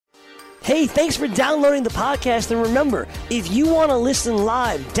Hey, thanks for downloading the podcast. And remember, if you want to listen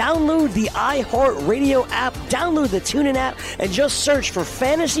live, download the iHeartRadio app, download the TuneIn app, and just search for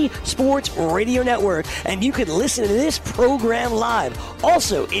Fantasy Sports Radio Network, and you can listen to this program live.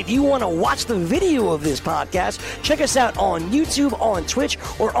 Also, if you want to watch the video of this podcast, check us out on YouTube, on Twitch,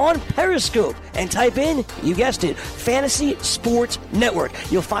 or on Periscope, and type in, you guessed it, Fantasy Sports Network.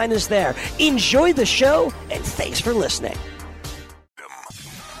 You'll find us there. Enjoy the show, and thanks for listening.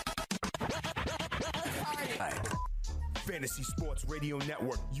 Fantasy Sports Radio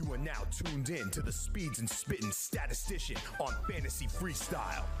Network, you are now tuned in to the Speeds and Spittin' Statistician on Fantasy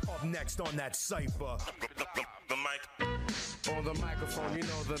Freestyle. Up next on that cipher, the mic. On the microphone, you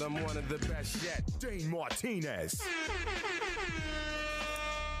know that I'm one of the best yet, Dane Martinez.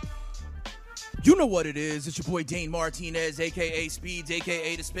 You know what it is. It's your boy Dane Martinez, a.k.a. Speeds,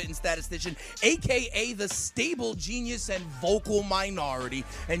 a.k.a. the Spittin' Statistician, a.k.a. the Stable Genius and Vocal Minority.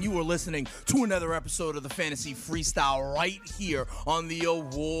 And you are listening to another episode of the Fantasy Freestyle right here on the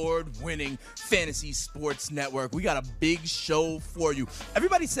award-winning Fantasy Sports Network. We got a big show for you.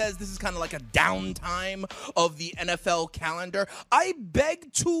 Everybody says this is kind of like a downtime of the NFL calendar. I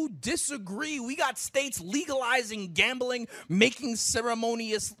beg to disagree. We got states legalizing gambling, making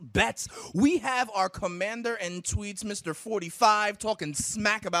ceremonious bets. We have our commander and tweets, Mr. 45, talking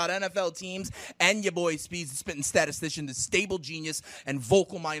smack about NFL teams, and your boy Speeds, the Spittin' Statistician, the Stable Genius and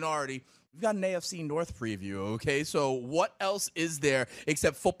Vocal Minority. We've got an AFC North preview, okay? So what else is there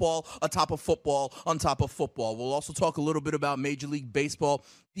except football on top of football on top of football? We'll also talk a little bit about Major League Baseball.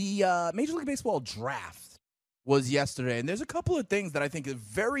 The Major League Baseball draft was yesterday, and there's a couple of things that I think are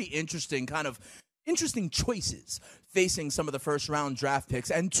very interesting, kind of interesting choices facing some of the first-round draft picks.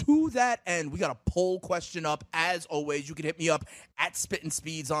 And to that end, we got a poll question up. As always, you can hit me up at Spittin'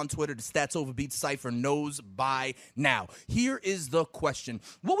 Speeds on Twitter. The Stats Over Beats Cypher knows by now. Here is the question.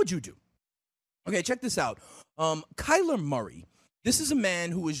 What would you do? Okay, check this out. Kyler Murray. This is a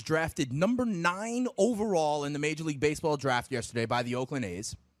man who was drafted number 9 overall in the Major League Baseball draft yesterday by the Oakland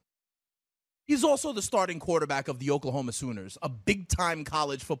A's. He's also the starting quarterback of the Oklahoma Sooners, a big-time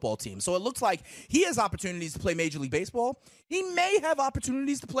college football team. So it looks like he has opportunities to play Major League Baseball. He may have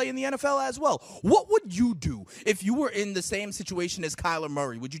opportunities to play in the NFL as well. What would you do if you were in the same situation as Kyler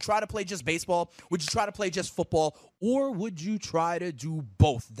Murray? Would you try to play just baseball? Would you try to play just football? Or would you try to do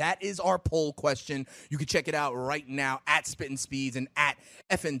both? That is our poll question. You can check it out right now at Spittin' Speeds and at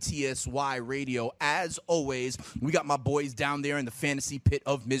FNTSY Radio. As always, we got my boys down there in the fantasy pit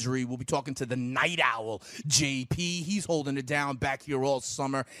of misery. We'll be talking to the Night Owl, JP. He's holding it down back here all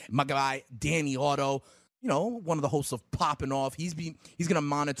summer. My guy, Danny Otto, you know, one of the hosts of Popping Off. He's going to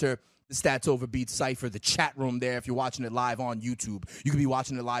monitor the Stats Over Beats Cypher, the chat room there. If you're watching it live on YouTube, you can be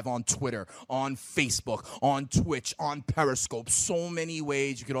watching it live on Twitter, on Facebook, on Twitch, on Periscope. So many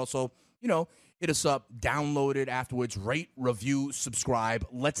ways. You could also, you know, hit us up, download it afterwards, rate, review, subscribe.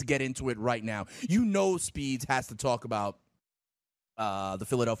 Let's get into it right now. You know Speeds has to talk about the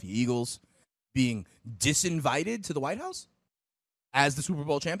Philadelphia Eagles being disinvited to the White House as the Super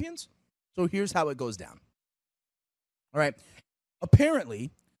Bowl champions. So here's how it goes down. All right.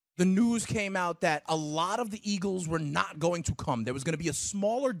 Apparently, the news came out that a lot of the Eagles were not going to come. There was going to be a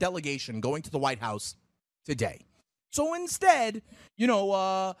smaller delegation going to the White House today. So instead, you know,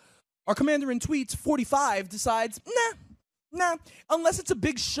 our commander in tweets, 45, decides, nah, unless it's a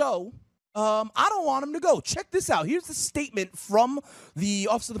big show, I don't want him to go. Check this out. Here's the statement from the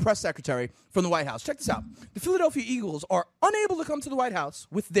Office of the Press Secretary from the White House. Check this out. The Philadelphia Eagles are unable to come to the White House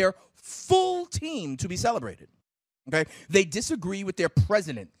with their full team to be celebrated. Okay? They disagree with their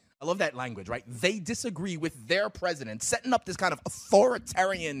president. I love that language, right? They disagree with their president, setting up this kind of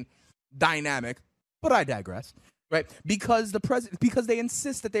authoritarian dynamic. But I digress. Right, because they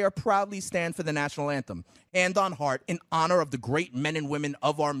insist that they are proudly stand for the national anthem, hand on heart, in honor of the great men and women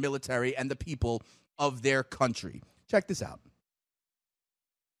of our military and the people of their country. Check this out.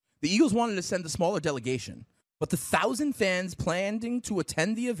 The Eagles wanted to send a smaller delegation, but the 1,000 fans planning to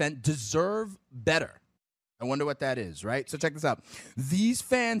attend the event deserve better. I wonder what that is, right? So check this out. These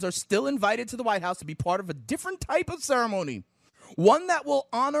fans are still invited to the White House to be part of a different type of ceremony. One that will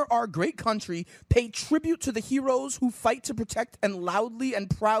honor our great country, pay tribute to the heroes who fight to protect and loudly and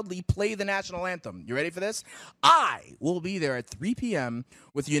proudly play the national anthem. You ready for this? I will be there at 3 p.m.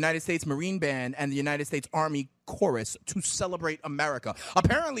 with the United States Marine Band and the United States Army Chorus to celebrate America.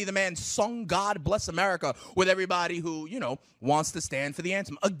 Apparently, the man sung God Bless America with everybody who, you know, wants to stand for the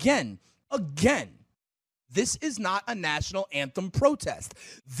anthem. Again, this is not a national anthem protest.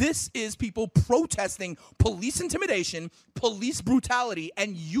 This is people protesting police intimidation, police brutality,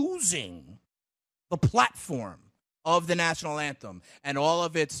 and using the platform of the national anthem and all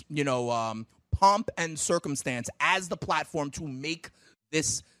of its, pomp and circumstance as the platform to make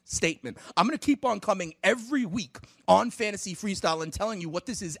this statement. I'm going to keep on coming every week on Fantasy Freestyle and telling you what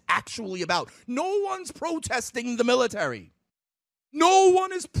this is actually about. No one's protesting the military. No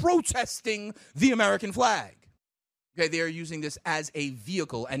one is protesting the American flag. Okay, they are using this as a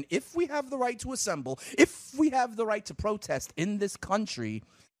vehicle. And if we have the right to assemble, if we have the right to protest in this country,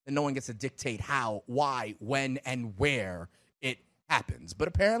 then no one gets to dictate how, why, when, and where it happens. But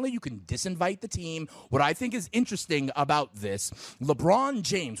apparently you can disinvite the team. What I think is interesting about this, LeBron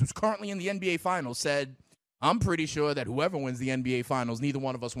James, who's currently in the NBA Finals, said, I'm pretty sure that whoever wins the NBA Finals, neither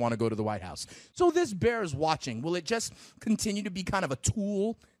one of us want to go to the White House. So this bears watching. Will it just continue to be kind of a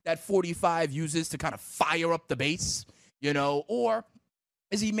tool that 45 uses to kind of fire up the base, or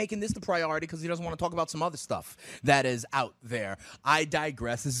is he making this the priority because he doesn't want to talk about some other stuff that is out there? I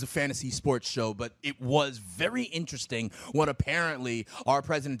digress. This is a fantasy sports show, but it was very interesting when apparently our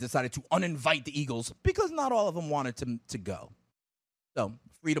president decided to uninvite the Eagles because not all of them wanted to go. So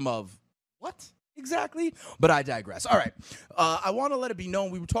freedom of what? Exactly, but I digress. All right, I want to let it be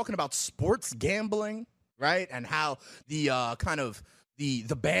known we were talking about sports gambling, right, and how the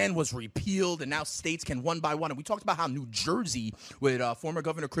the ban was repealed and now states can one by one. And we talked about how New Jersey, with former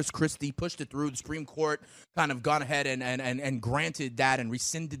Governor Chris Christie, pushed it through. The Supreme Court kind of gone ahead and granted that and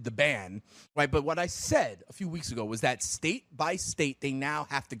rescinded the ban, right? But what I said a few weeks ago was that state by state, they now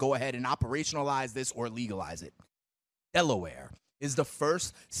have to go ahead and operationalize this or legalize it. Delaware is the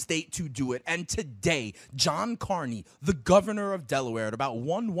first state to do it. And today, John Carney, the governor of Delaware, at about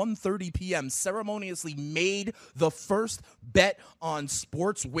 1:30 p.m., ceremoniously made the first bet on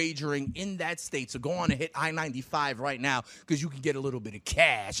sports wagering in that state. So go on and hit I-95 right now because you can get a little bit of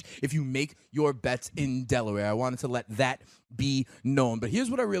cash if you make your bets in Delaware. I wanted to let that be known. But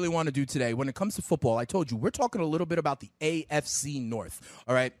here's what I really want to do today. When it comes to football, I told you, we're talking a little bit about the AFC North,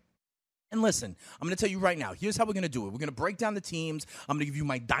 all right? And listen, I'm going to tell you right now, here's how we're going to do it. We're going to break down the teams. I'm going to give you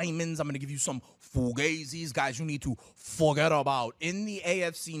my diamonds. I'm going to give you some fugazis, guys you need to forget about in the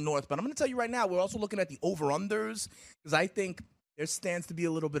AFC North. But I'm going to tell you right now, we're also looking at the over-unders because I think there stands to be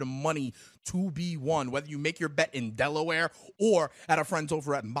a little bit of money to be won, whether you make your bet in Delaware or at our friends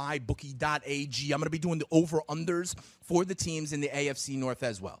over at mybookie.ag. I'm going to be doing the over-unders for the teams in the AFC North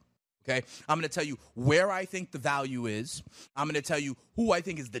as well. Okay, I'm going to tell you where I think the value is. I'm going to tell you who I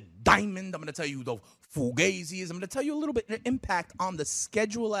think is the diamond. I'm going to tell you the fugazi is. I'm going to tell you a little bit of impact on the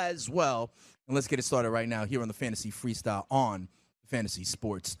schedule as well. And let's get it started right now here on the Fantasy Freestyle on the Fantasy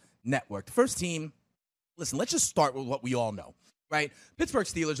Sports Network. The first team, listen, let's just start with what we all know, right? Pittsburgh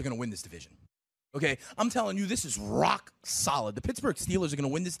Steelers are going to win this division. Okay, I'm telling you, this is rock solid. The Pittsburgh Steelers are going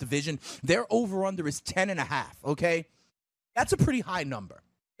to win this division. Their over-under is 10.5, okay? That's a pretty high number.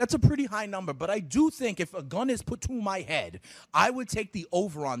 That's a pretty high number, but I do think if a gun is put to my head, I would take the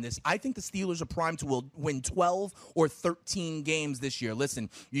over on this. I think the Steelers are primed to win 12 or 13 games this year. Listen,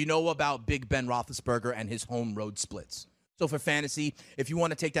 you know about Big Ben Roethlisberger and his home road splits. So for fantasy, if you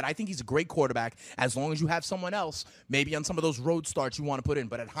want to take that, I think he's a great quarterback as long as you have someone else, maybe on some of those road starts you want to put in.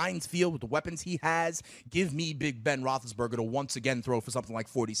 But at Heinz Field, with the weapons he has, give me Big Ben Roethlisberger to once again throw for something like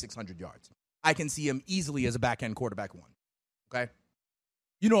 4,600 yards. I can see him easily as a back-end quarterback one, okay?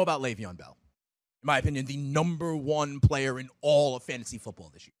 You know about Le'Veon Bell. In my opinion, the number one player in all of fantasy football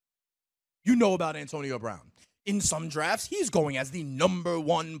this year. You know about Antonio Brown. In some drafts, he's going as the number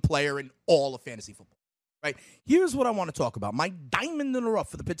one player in all of fantasy football. Right? Here's what I want to talk about. My diamond in the rough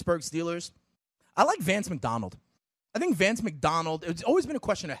for the Pittsburgh Steelers. I like Vance McDonald. I think Vance McDonald, it's always been a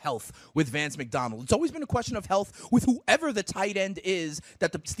question of health with Vance McDonald. It's always been a question of health with whoever the tight end is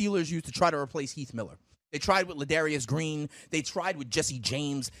that the Steelers use to try to replace Heath Miller. They tried with Ladarius Green. They tried with Jesse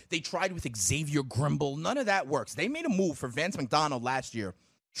James. They tried with Xavier Grimble. None of that works. They made a move for Vance McDonald last year,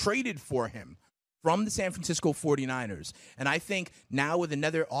 traded for him from the San Francisco 49ers. And I think now with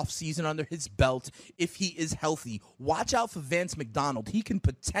another offseason under his belt, if he is healthy, watch out for Vance McDonald. He can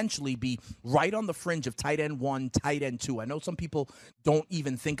potentially be right on the fringe of tight end 1, tight end 2. I know some people don't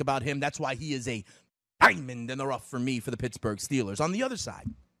even think about him. That's why he is a diamond in the rough for me for the Pittsburgh Steelers. On the other side,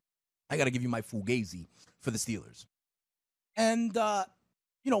 I got to give you my fugazi for the Steelers. And,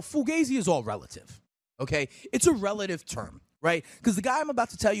 fugazi is all relative, okay? It's a relative term, right? Because the guy I'm about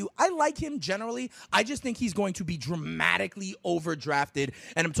to tell you, I like him generally. I just think he's going to be dramatically overdrafted,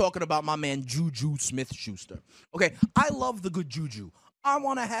 and I'm talking about my man Juju Smith-Schuster. Okay, I love the good Juju. I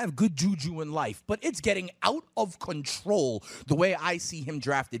want to have good juju in life, but it's getting out of control the way I see him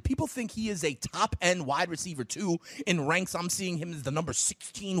drafted. People think he is a top-end wide receiver, too. In ranks, I'm seeing him as the number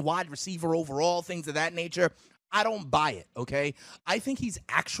 16 wide receiver overall, things of that nature. I don't buy it, okay? I think he's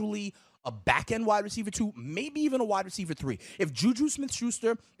actually a back-end wide receiver 2, maybe even a wide receiver 3. If Juju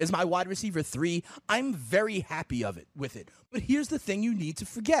Smith-Schuster is my wide receiver 3, I'm very happy with it. But here's the thing you need to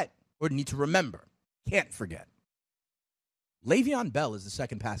forget, or need to remember. Can't forget. Le'Veon Bell is the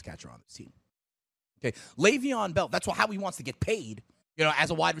second pass catcher on this team. Okay, Le'Veon Bell, that's how he wants to get paid,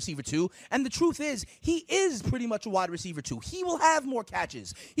 as a wide receiver 2. And the truth is, he is pretty much a wide receiver 2. He will have more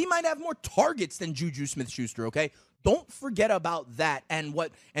catches. He might have more targets than Juju Smith-Schuster, okay? Don't forget about that and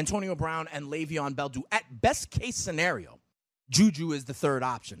what Antonio Brown and Le'Veon Bell do. At best case scenario, Juju is the third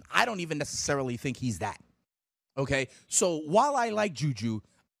option. I don't even necessarily think he's that, okay? So while I like Juju,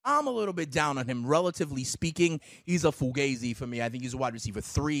 I'm a little bit down on him. Relatively speaking, he's a fugazi for me. I think he's a wide receiver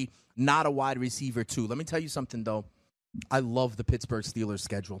 3, not a wide receiver 2. Let me tell you something, though. I love the Pittsburgh Steelers'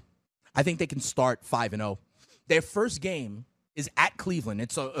 schedule. I think they can start 5-0. Their first game is at Cleveland.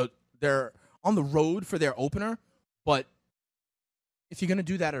 It's they're on the road for their opener, but if you're going to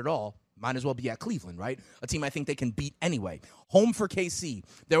do that at all, might as well be at Cleveland, right? A team I think they can beat anyway. Home for KC.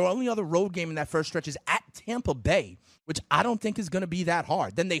 Their only other road game in that first stretch is at Tampa Bay, which I don't think is going to be that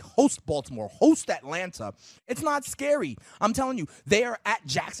hard. Then they host Baltimore, host Atlanta. It's not scary. I'm telling you, they are at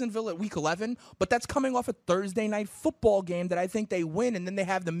Jacksonville at Week 11, but that's coming off a Thursday night football game that I think they win, and then they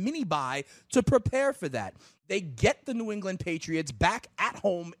have the mini-bye to prepare for that. They get the New England Patriots back at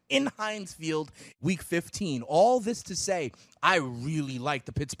home in Heinz Field Week 15. All this to say, I really like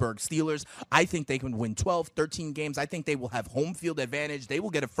the Pittsburgh Steelers. I think they can win 12, 13 games. I think they will have home field advantage. They will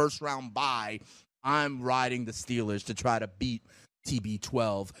get a first-round bye. I'm riding the Steelers to try to beat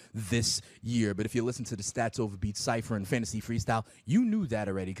TB12 this year. But if you listen to the Stats Over Beat Cypher and Fantasy Freestyle, you knew that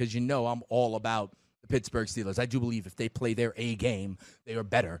already because I'm all about the Pittsburgh Steelers. I do believe if they play their A game, they are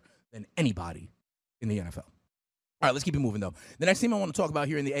better than anybody in the NFL. All right, let's keep it moving, though. The next team I want to talk about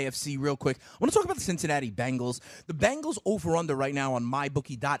here in the AFC real quick, I want to talk about the Cincinnati Bengals. The Bengals over-under right now on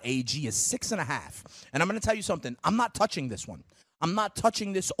mybookie.ag is 6.5. And I'm going to tell you something. I'm not touching this one. I'm not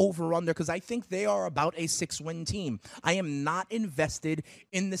touching this over-under because I think they are about a 6-win team. I am not invested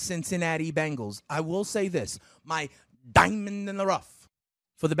in the Cincinnati Bengals. I will say this. My diamond in the rough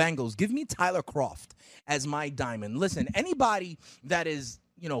for the Bengals, give me Tyler Kroft as my diamond. Listen, anybody that is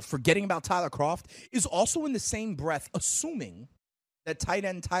forgetting about Tyler Kroft is also in the same breath assuming that tight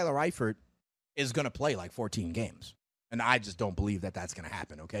end Tyler Eifert is going to play like 14 games. And I just don't believe that that's going to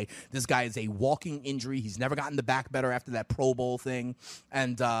happen, okay? This guy is a walking injury. He's never gotten the back better after that Pro Bowl thing.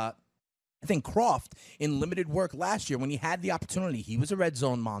 And I think Kroft, in limited work last year, when he had the opportunity, he was a red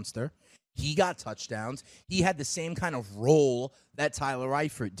zone monster. He got touchdowns. He had the same kind of role that Tyler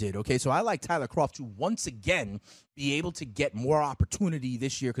Eifert did, okay? So I like Tyler Kroft to once again be able to get more opportunity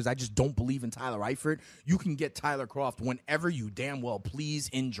this year because I just don't believe in Tyler Eifert. You can get Tyler Kroft whenever you damn well please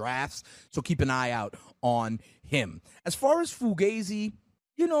in drafts, so keep an eye out on him. As far as Fugazi,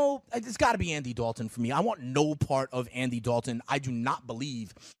 it's got to be Andy Dalton for me. I want no part of Andy Dalton. I do not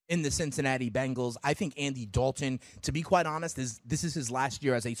believe in the Cincinnati Bengals. I think Andy Dalton, to be quite honest, this is his last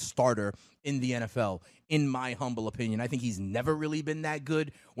year as a starter in the NFL, in my humble opinion. I think he's never really been that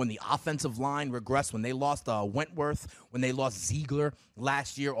good. When the offensive line regressed, when they lost Wentworth, when they lost Ziegler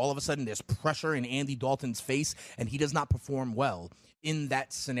last year, all of a sudden there's pressure in Andy Dalton's face, and he does not perform well in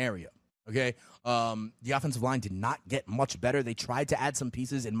that scenario. Okay, the offensive line did not get much better. They tried to add some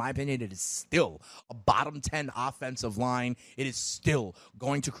pieces. In my opinion, it is still a bottom 10 offensive line. It is still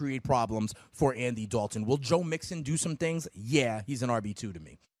going to create problems for Andy Dalton. Will Joe Mixon do some things? Yeah, he's an RB2 to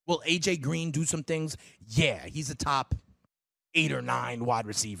me. Will A.J. Green do some things? Yeah, he's a top 8 or 9 wide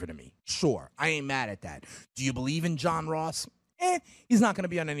receiver to me. Sure, I ain't mad at that. Do you believe in John Ross? He's not going to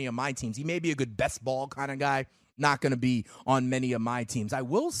be on any of my teams. He may be a good best ball kind of guy. Not going to be on many of my teams. I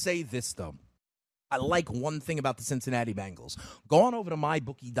will say this, though. I like one thing about the Cincinnati Bengals. Go on over to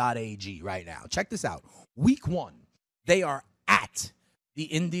mybookie.ag right now. Check this out. Week 1, they are at the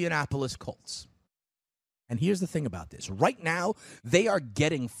Indianapolis Colts. And here's the thing about this. Right now, they are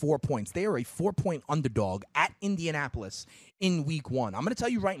getting 4 points. They are a 4-point underdog at Indianapolis in Week 1. I'm going to tell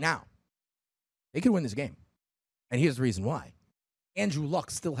you right now, they could win this game. And here's the reason why. Andrew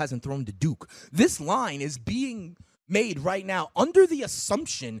Luck still hasn't thrown to Duke. This line is being made right now under the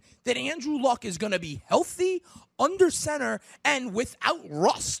assumption that Andrew Luck is going to be healthy, under center, and without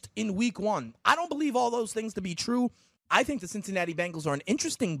rust in Week 1. I don't believe all those things to be true. I think the Cincinnati Bengals are an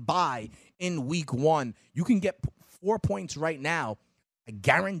interesting buy in Week 1. You can get 4 points right now. I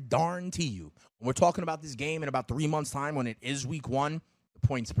guarantee you. When we're talking about this game in about 3 months' time when it is Week 1, the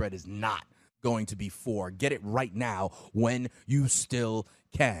point spread is not going to be 4. Get it right now when you still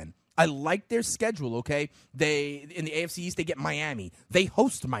can. I like their schedule, okay? They in the AFC East, they get Miami. They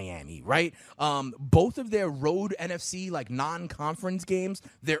host Miami, right? Both of their road NFC, like non-conference games,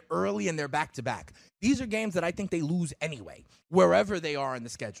 they're early and they're back-to-back. These are games that I think they lose anyway, wherever they are in the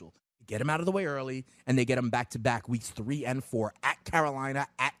schedule. Get them out of the way early, and they get them back-to-back weeks 3 and 4 at Carolina,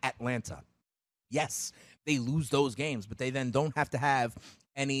 at Atlanta. Yes, they lose those games, but they then don't have to have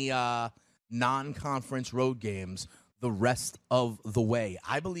any non-conference road games the rest of the way.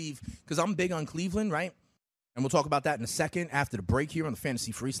 I believe, because I'm big on Cleveland, right? And we'll talk about that in a second after the break here on the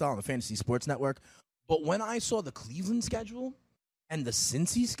Fantasy Freestyle on the Fantasy Sports Network. But when I saw the Cleveland schedule and the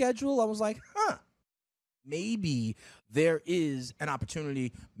Cincy schedule, I was like, maybe there is an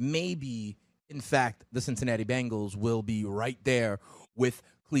opportunity. Maybe, in fact, the Cincinnati Bengals will be right there with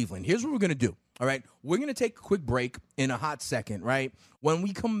Cleveland. Here's what we're going to do. All right, we're going to take a quick break in a hot second, right? When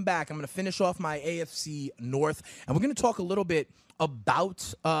we come back, I'm going to finish off my AFC North, and we're going to talk a little bit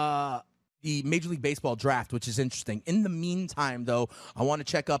about the Major League Baseball draft, which is interesting. In the meantime, though, I want to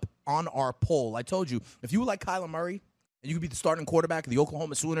check up on our poll. I told you, if you were like Kyler Murray, and you could be the starting quarterback of the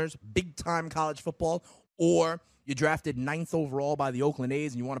Oklahoma Sooners, big-time college football, or you drafted 9th overall by the Oakland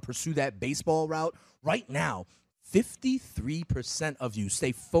A's and you want to pursue that baseball route, right now, 53% of you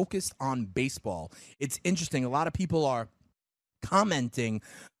stay focused on baseball. It's interesting. A lot of people are commenting.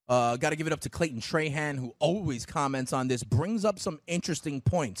 Got to give it up to Clayton Trahan, who always comments on this, brings up some interesting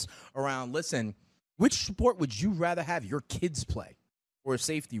points around, listen, which sport would you rather have your kids play for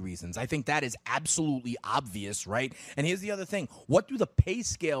safety reasons? I think that is absolutely obvious, right? And here's the other thing. What do the pay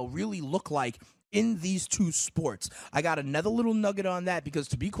scale really look like in these two sports? I got another little nugget on that because,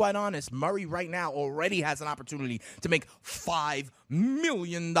 to be quite honest, Murray right now already has an opportunity to make $5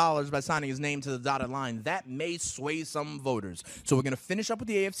 million by signing his name to the dotted line. That may sway some voters. So we're going to finish up with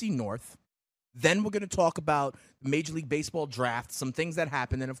the AFC North. Then we're going to talk about the Major League Baseball draft, some things that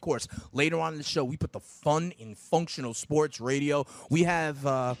happened. And, of course, later on in the show, we put the fun in functional sports radio. We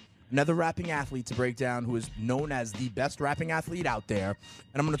have another rapping athlete to break down who is known as the best rapping athlete out there.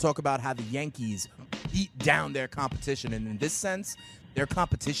 And I'm going to talk about how the Yankees beat down their competition. And in this sense, their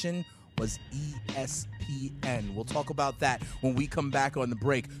competition was ESPN. We'll talk about that when we come back on the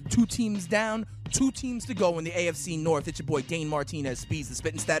break. 2 teams down, 2 teams to go in the AFC North. It's your boy Dane Martinez, Speeds, the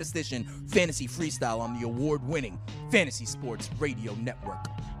Spittin' Statistician, Fantasy Freestyle on the award-winning Fantasy Sports Radio Network.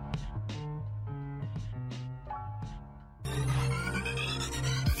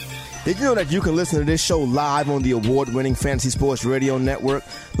 Did you know that you can listen to this show live on the award-winning Fantasy Sports Radio Network?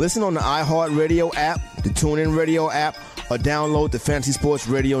 Listen on the iHeartRadio app, the TuneIn Radio app, or download the Fantasy Sports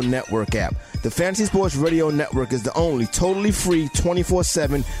Radio Network app. The Fantasy Sports Radio Network is the only totally free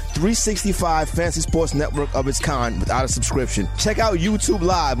 24/7, 365 fantasy sports network of its kind without a subscription. Check out YouTube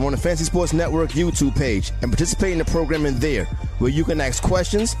Live on the Fantasy Sports Network YouTube page and participate in the programming there, where you can ask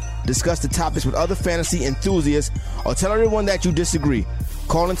questions, discuss the topics with other fantasy enthusiasts, or tell everyone that you disagree.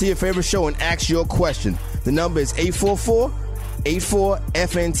 Call into your favorite show and ask your question. The number is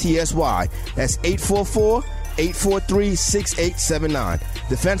 844-84-FNTSY. That's 844-843-6879.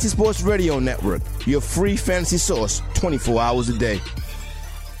 The Fantasy Sports Radio Network, your free fantasy source 24 hours a day.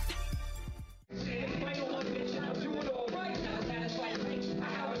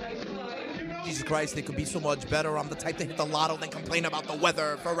 Jesus Christ, it could be so much better. I'm the type to hit the lotto then complain about the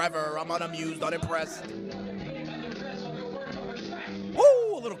weather forever. I'm unamused, unimpressed.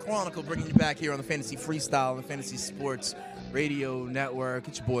 Woo! A little Chronicle bringing you back here on the Fantasy Freestyle on the Fantasy Sports Radio Network.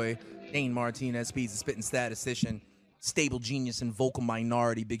 It's your boy, Dane Martinez, Speeds, the Spittin' Statistician, Stable Genius and Vocal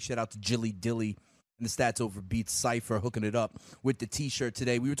Minority. Big shout out to Jilly Dilly and the Stats Over Beats Cypher hooking it up with the T-shirt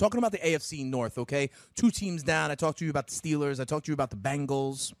today. We were talking about the AFC North, okay? 2 teams down. I talked to you about the Steelers. I talked to you about the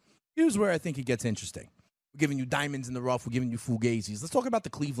Bengals. Here's where I think it gets interesting. We're giving you diamonds in the rough. We're giving you fugazis. Let's talk about the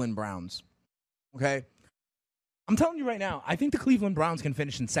Cleveland Browns, okay? I'm telling you right now, I think the Cleveland Browns can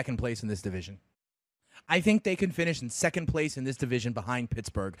finish in 2nd place in this division. I think they can finish in 2nd place in this division behind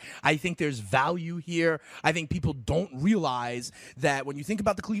Pittsburgh. I think there's value here. I think people don't realize that when you think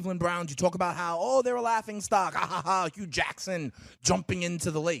about the Cleveland Browns, you talk about how, they're a laughing stock. Ha, ha, ha, Hugh Jackson jumping into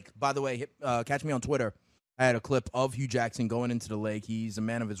the lake. By the way, catch me on Twitter. I had a clip of Hugh Jackson going into the lake. He's a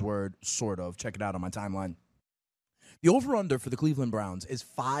man of his word, sort of. Check it out on my timeline. The over-under for the Cleveland Browns is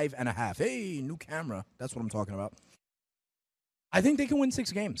 5.5. Hey, new camera. That's what I'm talking about. I think they can win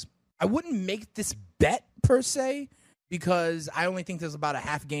 6 games. I wouldn't make this bet, per se, because I only think there's about a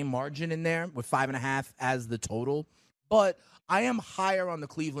half-game margin in there with 5.5 as the total. But I am higher on the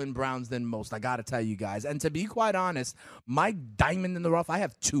Cleveland Browns than most, I got to tell you guys. And to be quite honest, my diamond in the rough, I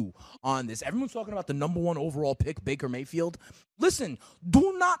have 2 on this. Everyone's talking about the number 1 overall pick, Baker Mayfield. Listen,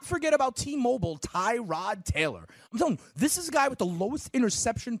 do not forget about T-Mobile, Tyrod Taylor. I'm telling you, this is a guy with the lowest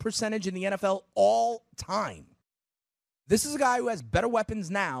interception percentage in the NFL all time. This is a guy who has better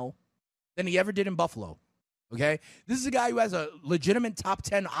weapons now than he ever did in Buffalo. Okay? This is a guy who has a legitimate top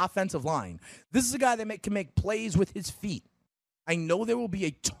 10 offensive line. This is a guy that can make plays with his feet. I know there will be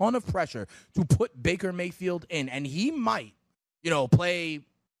a ton of pressure to put Baker Mayfield in, and he might, play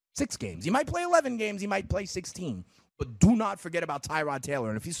 6 games. He might play 11 games. He might play 16. But do not forget about Tyrod Taylor.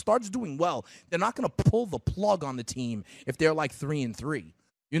 And if he starts doing well, they're not going to pull the plug on the team if they're like 3-3.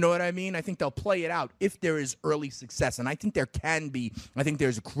 You know what I mean? I think they'll play it out if there is early success. And I think there can be. I think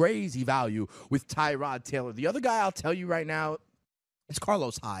there's crazy value with Tyrod Taylor. The other guy I'll tell you right now, it's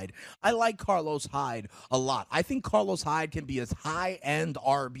Carlos Hyde. I like Carlos Hyde a lot. I think Carlos Hyde can be a high-end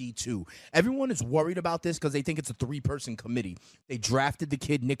RB2. Everyone is worried about this because they think it's a 3-person committee. They drafted the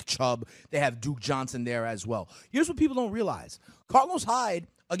kid Nick Chubb. They have Duke Johnson there as well. Here's what people don't realize. Carlos Hyde,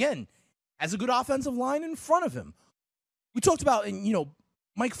 again, has a good offensive line in front of him. We talked about,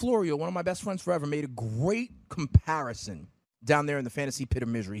 Mike Florio, one of my best friends forever, made a great comparison down there in the fantasy pit of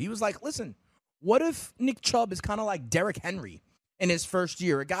misery. He was like, listen, what if Nick Chubb is kind of like Derrick Henry in his first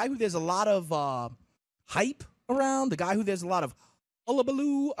year? A guy who there's a lot of hype around, a guy who there's a lot of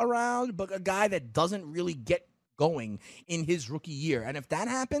hullabaloo around, but a guy that doesn't really get going in his rookie year. And if that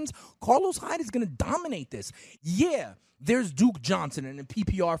happens, Carlos Hyde is going to dominate this. Yeah, there's Duke Johnson in a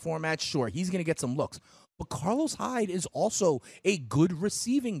PPR format. Sure, he's going to get some looks. But Carlos Hyde is also a good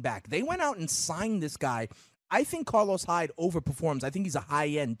receiving back. They went out and signed this guy. I think Carlos Hyde overperforms. I think he's a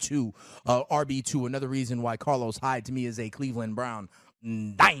high-end RB2. Another reason why Carlos Hyde, to me, is a Cleveland Brown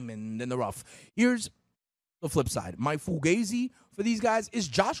diamond in the rough. Here's the flip side. My fugazi for these guys is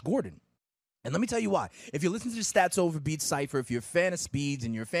Josh Gordon. And let me tell you why. If you listen to the Stats Over Beats Cypher, if you're a fan of speeds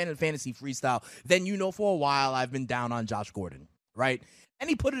and you're a fan of fantasy freestyle, then you know for a while I've been down on Josh Gordon, right? And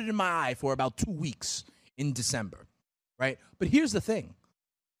he put it in my eye for about 2 weeks in December, right? But here's the thing.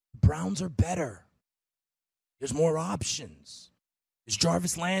 The Browns are better. There's more options. There's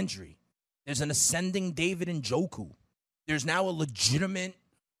Jarvis Landry. There's an ascending David Njoku. There's now a legitimate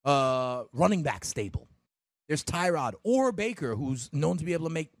running back stable. There's Tyrod or Baker, who's known to be able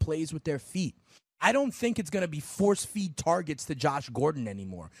to make plays with their feet. I don't think it's going to be force-feed targets to Josh Gordon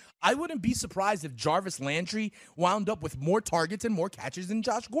anymore. I wouldn't be surprised if Jarvis Landry wound up with more targets and more catches than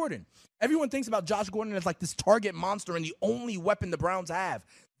Josh Gordon. Everyone thinks about Josh Gordon as like this target monster and the only weapon the Browns have.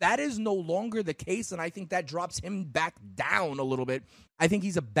 That is no longer the case, and I think that drops him back down a little bit. I think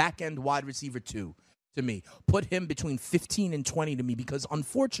he's a back-end wide receiver, too, to me. Put him between 15 and 20 to me because,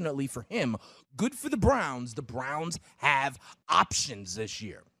 unfortunately for him, good for the Browns have options this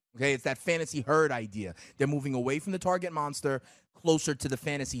year. Okay, it's that fantasy herd idea. They're moving away from the target monster, closer to the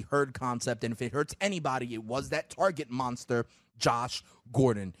fantasy herd concept. And if it hurts anybody, it was that target monster, Josh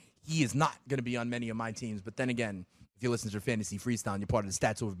Gordon. He is not going to be on many of my teams. But then again, if you listen to Fantasy Freestyle and you're part of the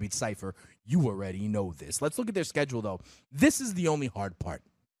Stats Over Beats Cypher, you already know this. Let's look at their schedule, though. This is the only hard part.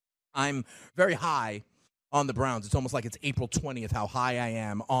 I'm very high on the Browns. It's almost like it's April 20th how high I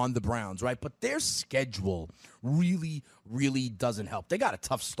am on the Browns, right? But their schedule really, really doesn't help. They got a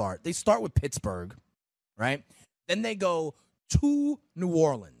tough start. They start with Pittsburgh, right? Then they go to New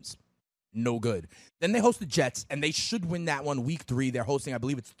Orleans. No good. Then they host the Jets, and they should win that one week 3. They're hosting, I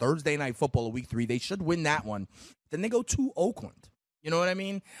believe it's Thursday Night Football of week 3. They should win that one. Then they go to Oakland. You know what I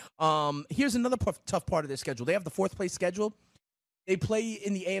mean? Here's another tough part of their schedule. They have the 4th place schedule. They play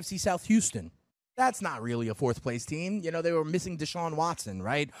in the AFC South Houston. That's not really a 4th place team. You know, they were missing Deshaun Watson,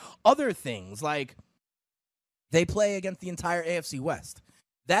 right? Other things like they play against the entire AFC West.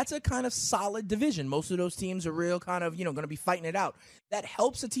 That's a kind of solid division. Most of those teams are real kind of, going to be fighting it out. That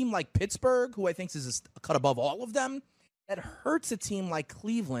helps a team like Pittsburgh, who I think is a cut above all of them. That hurts a team like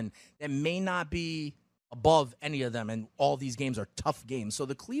Cleveland that may not be above any of them, and all these games are tough games. So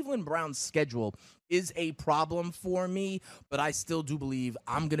the Cleveland Browns schedule is a problem for me, but I still do believe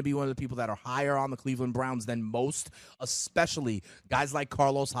I'm going to be one of the people that are higher on the Cleveland Browns than most, especially guys like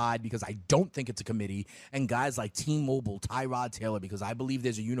Carlos Hyde, because I don't think it's a committee, and guys like T-Mobile, Tyrod Taylor, because I believe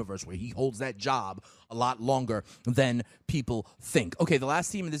there's a universe where he holds that job a lot longer than people think. Okay, the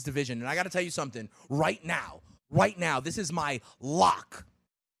last team in this division, and I got to tell you something, right now, this is my lock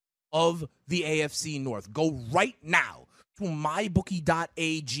of the AFC North. Go right now to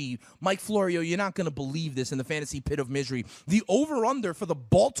mybookie.ag. Mike Florio, you're not going to believe this in the fantasy pit of misery. The over-under for the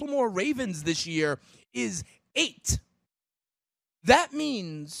Baltimore Ravens this year is 8. That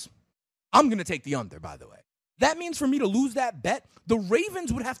means I'm going to take the under, by the way. That means for me to lose that bet, the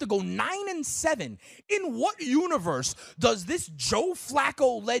Ravens would have to go 9-7. In what universe does this Joe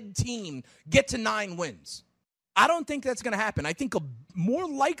Flacco-led team get to 9 wins? I don't think that's going to happen. I think a more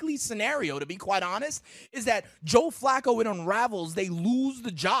likely scenario, to be quite honest, is that Joe Flacco, it unravels, they lose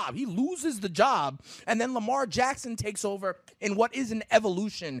the job. He loses the job, and then Lamar Jackson takes over in what is an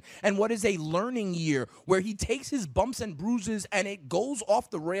evolution and what is a learning year where he takes his bumps and bruises and it goes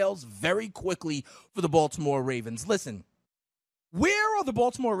off the rails very quickly for the Baltimore Ravens. Listen, where are the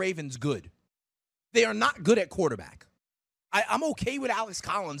Baltimore Ravens good? They are not good at quarterback. I'm okay with Alex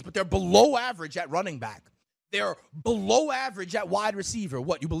Collins, but they're below average at running back. They're below average at wide receiver.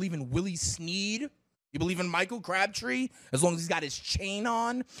 What, you believe in Willie Snead? You believe in Michael Crabtree as long as he's got his chain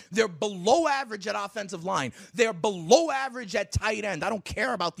on? They're below average at offensive line. They're below average at tight end. I don't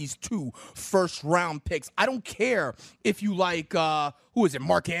care about these 2 first-round picks. I don't care if you like,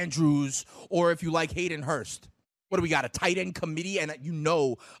 Mark Andrews, or if you like Hayden Hurst. What do we got, a tight end committee? And you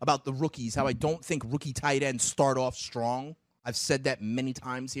know about the rookies, how I don't think rookie tight ends start off strong. I've said that many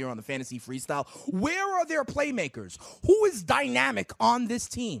times here on the Fantasy Freestyle. Where are their playmakers? Who is dynamic on this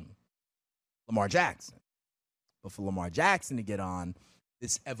team? Lamar Jackson. But for Lamar Jackson to get on,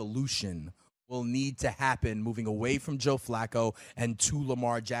 this evolution will need to happen moving away from Joe Flacco and to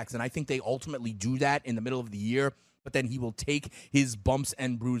Lamar Jackson. I think they ultimately do that in the middle of the year, but then he will take his bumps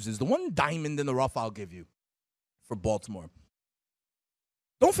and bruises. The one diamond in the rough I'll give you for Baltimore.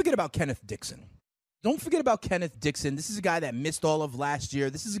 Don't forget about Kenneth Dixon. Don't forget about Kenneth Dixon. This is a guy that missed all of last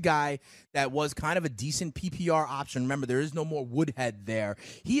year. This is a guy that was kind of a decent PPR option. Remember, there is no more Woodhead there.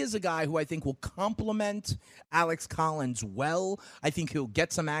 He is a guy who I think will complement Alex Collins well. I think he'll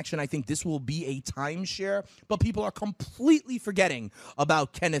get some action. I think this will be a timeshare. But people are completely forgetting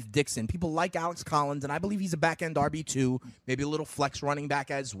about Kenneth Dixon. People like Alex Collins, and I believe he's a back-end RB2, maybe a little flex running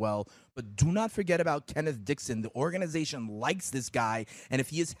back as well. But do not forget about Kenneth Dixon. The organization likes this guy, and if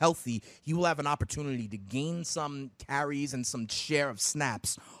he is healthy, he will have an opportunity to gain some carries and some share of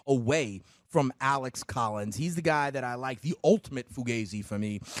snaps away from Alex Collins. He's the guy that I like. The ultimate Fugazi for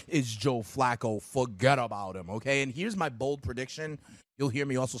me is Joe Flacco. Forget about him, okay? And here's my bold prediction. You'll hear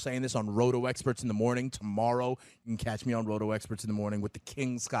me also saying this on Roto Experts in the Morning tomorrow. You can catch me on Roto Experts in the Morning with the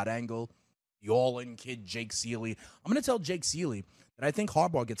King, Scott Engel, the all-in kid, Jake Seeley. I'm going to tell Jake Seeley that I think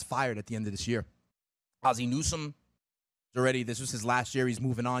Harbaugh gets fired at the end of this year. Ozzie Newsome, this was his last year. He's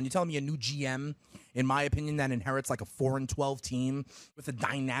moving on. You're telling me a new GM, in my opinion, that inherits like a 4-12 team with a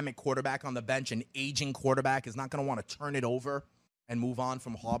dynamic quarterback on the bench, an aging quarterback, is not going to want to turn it over and move on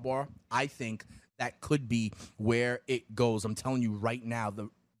from Harbaugh? I think that could be where it goes. I'm telling you right now, the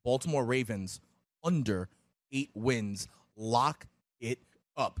Baltimore Ravens under 8 wins. Lock it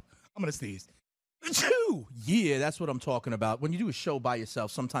up. I'm going to sneeze. Yeah, that's what I'm talking about. When you do a show by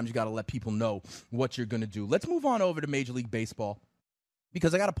yourself, sometimes you got to let people know what you're going to do. Let's move on over to Major League Baseball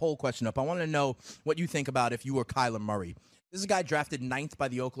because I got a poll question up. I want to know what you think about if you were Kyler Murray. This is a guy drafted 9th by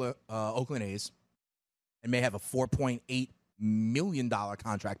the Oakland A's and may have a $4.8 million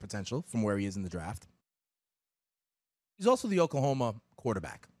contract potential from where he is in the draft. He's also the Oklahoma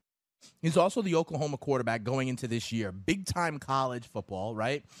quarterback. He's also the Oklahoma quarterback going into this year. Big-time college football,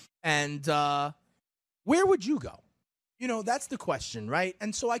 right? And where would you go? You know, that's the question, right?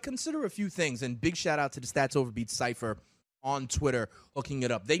 And so I consider a few things, and big shout-out to the Stats Overbeat Cypher on Twitter hooking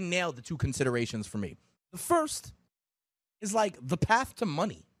it up. They nailed the 2 considerations for me. The first is like the path to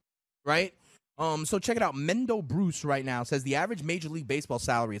money, right? So check it out. Mendo Bruce right now says the average Major League Baseball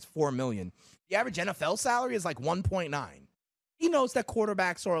salary is $4 million. The average NFL salary is like 1.9. He knows that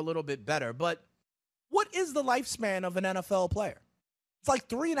quarterbacks are a little bit better, but what is the lifespan of an NFL player? It's like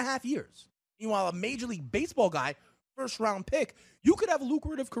 3.5 years. Meanwhile, a Major League Baseball guy, first-round pick, you could have a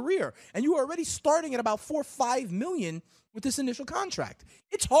lucrative career, and you are already starting at about $4 or $5 million with this initial contract.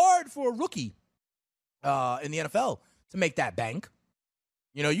 It's hard for a rookie in the NFL to make that bank.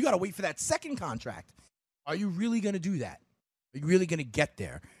 You know, you got to wait for that second contract. Are you really going to do that? Are you really going to get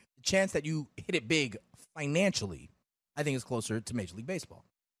there? The chance that you hit it big financially, I think, is closer to Major League Baseball.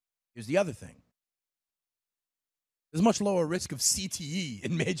 Here's the other thing. There's much lower risk of CTE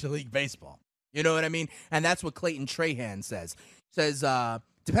in Major League Baseball. You know what I mean? And that's what Clayton Trahan says. Says,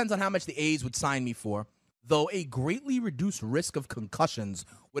 depends on how much the A's would sign me for, though a greatly reduced risk of concussions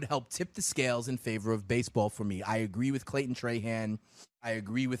would help tip the scales in favor of baseball for me. I agree with Clayton Trahan. I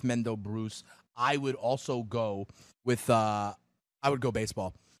agree with Mendo Bruce. I would also go with, I would go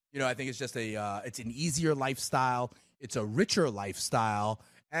baseball. You know, I think it's just it's an easier lifestyle. It's a richer lifestyle.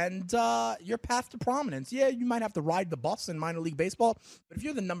 And your path to prominence, yeah, you might have to ride the bus in minor league baseball, but if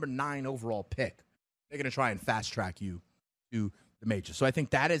you're the number 9 overall pick, they're going to try and fast track you to the majors. So I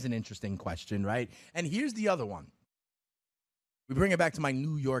think that is an interesting question, right? And here's the other one. We bring it back to my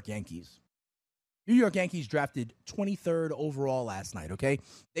New York Yankees. New York Yankees drafted 23rd overall last night, okay?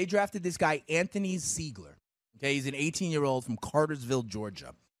 They drafted this guy, Anthony Ziegler. Okay, he's an 18-year-old from Cartersville,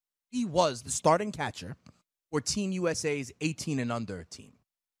 Georgia. He was the starting catcher for Team USA's 18 and under team.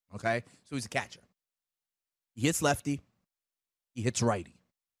 Okay? So he's a catcher. He hits lefty. He hits righty.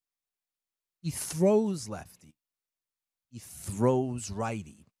 He throws lefty. He throws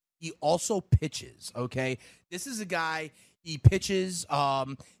righty. He also pitches, okay? This is a guy, he pitches.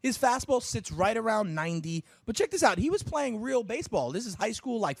 His fastball sits right around 90. But check this out. He was playing real baseball. This is high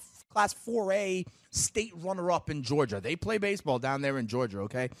school, like Class 4A state runner-up in Georgia. They play baseball down there in Georgia,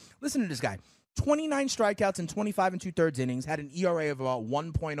 okay? Listen to this guy. 29 strikeouts in 25 and 2/3 innings, had an ERA of about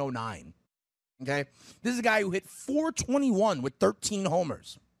 1.09. Okay? This is a guy who hit .421 with 13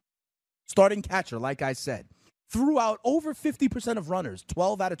 homers. Starting catcher, like I said. Threw out over 50% of runners,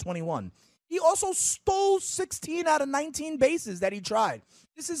 12 out of 21. He also stole 16 out of 19 bases that he tried.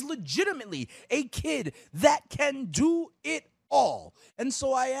 This is legitimately a kid that can do it all. And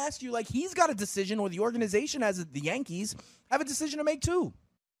so I ask you, like, he's got a decision, or the organization as the Yankees have a decision to make too.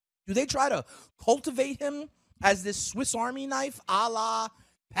 Do they try to cultivate him as this Swiss Army knife a la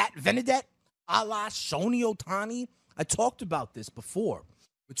Pat Venedette, a la Shohei Ohtani? I talked about this before.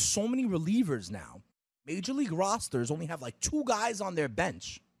 With so many relievers now, Major League rosters only have like 2 guys on their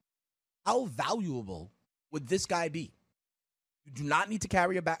bench. How valuable would this guy be? You do not need to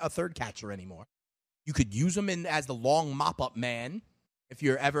carry a third catcher anymore. You could use him as the long mop-up man if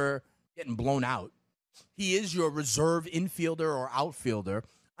you're ever getting blown out. He is your reserve infielder or outfielder.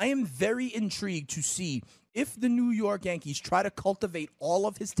 I am very intrigued to see if the New York Yankees try to cultivate all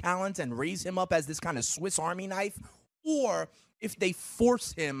of his talents and raise him up as this kind of Swiss Army knife, or if they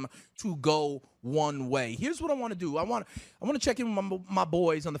force him to go one way. Here's what I want to do. I want to check in with my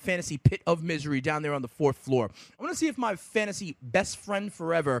boys on the fantasy pit of misery down there on the 4th floor. I want to see if my fantasy best friend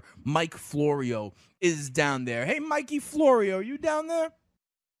forever, Mike Florio, is down there. Hey, Mikey Florio, are you down there?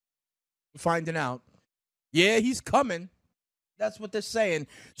 We're finding out. Yeah, he's coming. That's what they're saying.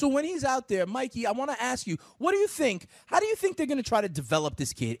 So when he's out there, Mikey, I want to ask you, what do you think? How do you think they're going to try to develop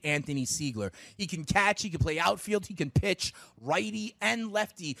this kid, Anthony Ziegler? He can catch, he can play outfield, he can pitch righty and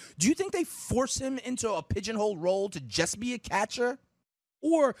lefty. Do you think they force him into a pigeonhole role to just be a catcher?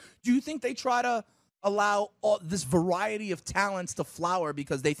 Or do you think they try to allow this variety of talents to flower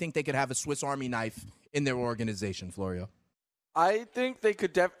because they think they could have a Swiss Army knife in their organization, Florio? I think they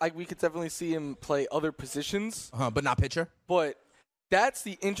could we could definitely see him play other positions. But not pitcher? But that's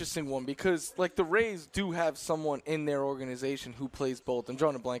the interesting one because, like, the Rays do have someone in their organization who plays both. I'm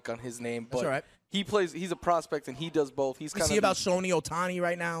drawing a blank on his name, but all right. He's a prospect and he does both. We see about Shohei Ohtani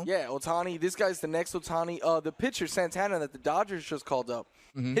right now. Yeah, Ohtani. This guy's the next Ohtani. The pitcher, Santana, that the Dodgers just called up.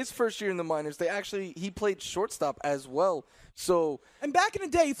 Mm-hmm. His first year in the minors, he played shortstop as well. And back in the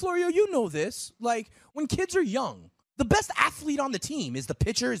day, Florio, you know this, like, when kids are young, the best athlete on the team is the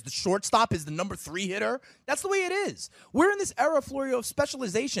pitcher, is the shortstop, is the number 3 hitter. That's the way it is. We're in this era, Florio, of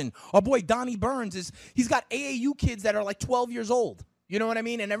specialization. Our boy Donnie Burns, he's got AAU kids that are like 12 years old. You know what I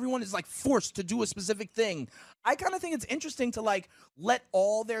mean? And everyone is like forced to do a specific thing. I kind of think it's interesting to like let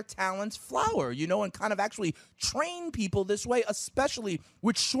all their talents flower, you know, and kind of actually train people this way, especially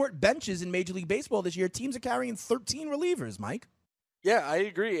with short benches in Major League Baseball this year. Teams are carrying 13 relievers, Mike. Yeah, I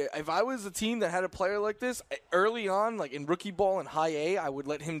agree. If I was a team that had a player like this, early on, like in rookie ball and high A, I would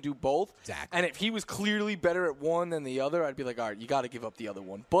let him do both. Exactly. And if he was clearly better at one than the other, I'd be like, all right, you got to give up the other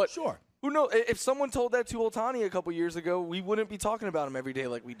one. But sure. Who knows? If someone told that to Ohtani a couple years ago, we wouldn't be talking about him every day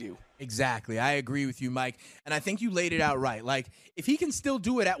like we do. Exactly. I agree with you, Mike. And I think you laid it out right. Like, if he can still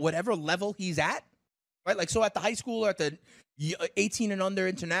do it at whatever level he's at, right? Like, so at the high school or at the 18 and under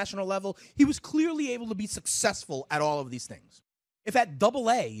international level, he was clearly able to be successful at all of these things. If at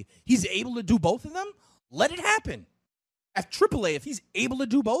AA he's able to do both of them, let it happen. At AAA, if he's able to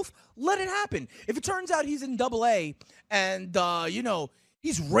do both, let it happen. If it turns out he's in AA and,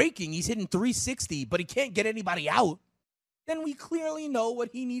 he's raking, he's hitting 360, but he can't get anybody out, then we clearly know what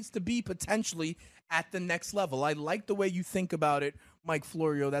he needs to be potentially at the next level. I like the way you think about it, Mike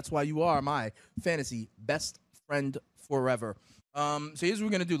Florio. That's why you are my fantasy best friend forever. So here's what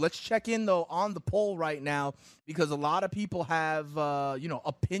we're going to do. Let's check in, though, on the poll right now because a lot of people have,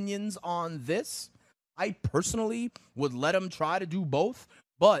 opinions on this. I personally would let him try to do both,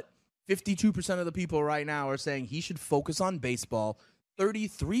 but 52% of the people right now are saying he should focus on baseball.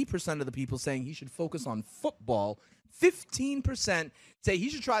 33% of the people saying he should focus on football. 15% say he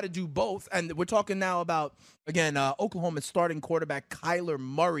should try to do both. And we're talking now about, again, Oklahoma's starting quarterback, Kyler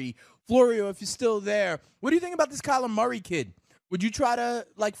Murray. Florio, if you're still there, what do you think about this Kyler Murray kid? would you try to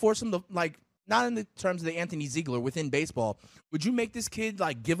like force him to like not in the terms of the Anthony Ziegler within baseball? Would you make this kid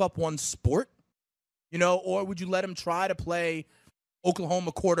like give up one sport, or would you let him try to play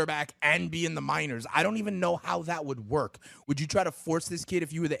Oklahoma quarterback and be in the minors? I don't even know how that would work. Would you try to force this kid,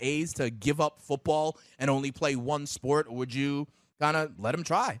 if you were the A's, to give up football and only play one sport, or would you kind of let him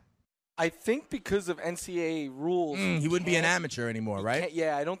try? I think because of NCAA rules, He wouldn't be an amateur anymore, right?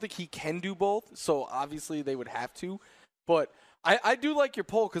 Yeah, I don't think he can do both, so obviously they would have to. But I do like your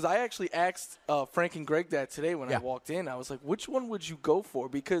poll, because I actually asked Frank and Greg that today when I walked in. I was like, which one would you go for?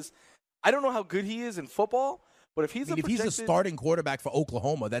 Because I don't know how good he is in football, but if he's he's a starting quarterback for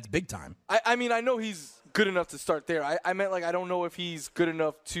Oklahoma, that's big time. I mean, I know he's good enough to start there. I meant, like, I don't know if he's good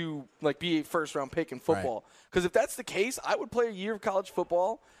enough to, like, be a first-round pick in football. Because if that's the case, I would play a year of college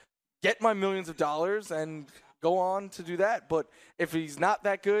football, get my millions of dollars, and go on to do that. But if he's not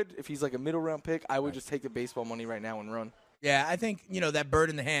that good, if he's like a middle-round pick, I would just take the baseball money right now and run. Yeah, I think, that bird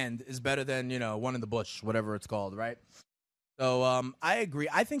in the hand is better than, one in the bush, whatever it's called, right? So I agree.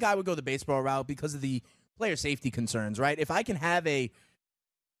 I think I would go the baseball route because of the player safety concerns, right? If I can have a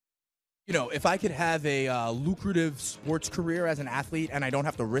lucrative sports career as an athlete and I don't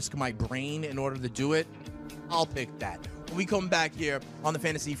have to risk my brain in order to do it, I'll pick that. When we come back here on the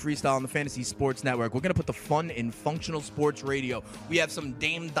Fantasy Freestyle on the Fantasy Sports Network, we're going to put the fun in functional sports radio. We have some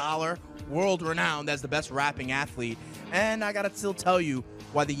Dame Dollar, world-renowned as the best rapping athlete, and I got to still tell you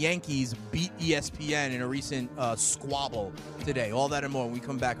why the Yankees beat ESPN in a recent squabble today. All that and more when we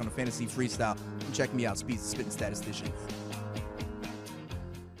come back on the Fantasy Freestyle. Check me out, Speeds, the Spitting Statistician.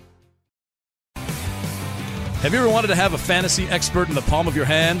 Have you ever wanted to have a fantasy expert in the palm of your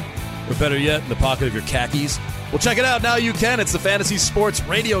hand? Or better yet, in the pocket of your khakis? Well, check it out. Now you can. It's the Fantasy Sports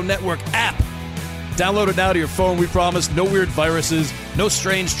Radio Network app. Download it now to your phone. We promise no weird viruses, no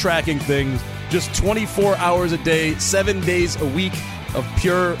strange tracking things, just 24 hours a day, 7 days a week of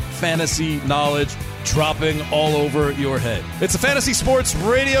pure fantasy knowledge dropping all over your head. It's the Fantasy Sports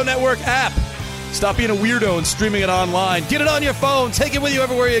Radio Network app. Stop being a weirdo and streaming it online. Get it on your phone. Take it with you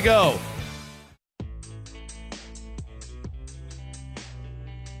everywhere you go.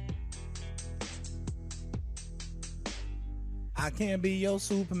 I can't be your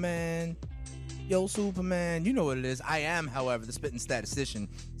Superman. Yo, Superman. You know what it is. I am, however, the spitting statistician,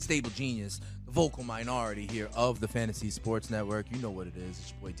 stable genius, the vocal minority here of the Fantasy Sports Network. You know what it is.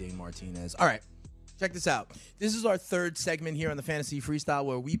 It's your boy, Dane Martinez. All right. Check this out. This is our third segment here on the Fantasy Freestyle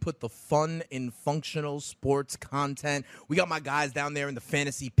where we put the fun in functional sports content. We got my guys down there in the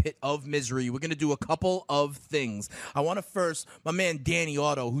fantasy pit of misery. We're going to do a couple of things. I want to first, my man Danny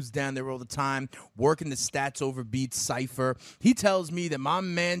Otto, who's down there all the time, working the Stats Over Beats cipher. He tells me that my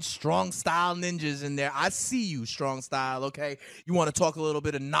man Strong Style Ninja's in there. I see you, Strong Style, okay? You want to talk a little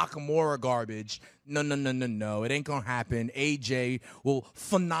bit of Nakamura garbage. No. It ain't going to happen. AJ will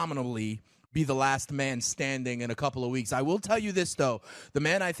phenomenally be the last man standing in a couple of weeks. I will tell you this, though. The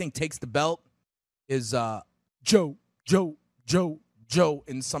man I think takes the belt is Joe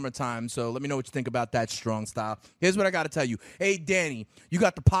in summertime. So let me know what you think about that, Strong Style. Here's what I got to tell you. Hey, Danny, you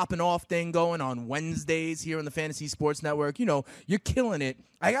got the popping off thing going on Wednesdays here on the Fantasy Sports Network. You know, you're killing it.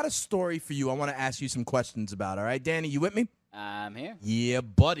 I got a story for you I want to ask you some questions about. All right, Danny, you with me? I'm here. Yeah,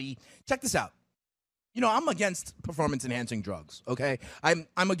 buddy. Check this out. You know, I'm against performance-enhancing drugs, okay? I'm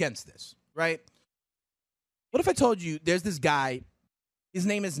against this. Right? What if I told you there's this guy, his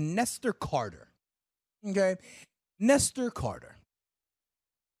name is Nestor Carter, okay? Nestor Carter.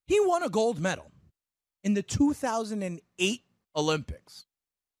 He won a gold medal in the 2008 Olympics,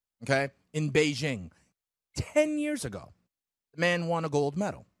 okay, in Beijing. 10 years ago, the man won a gold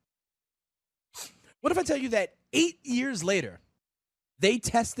medal. What if I tell you that 8 years later, they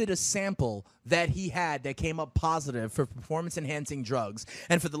tested a sample that he had that came up positive for performance-enhancing drugs.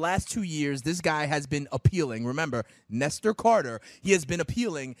 And for the last 2 years, this guy has been appealing. Remember, Nestor Carter, he has been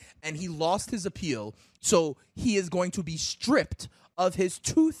appealing, and he lost his appeal. So he is going to be stripped of his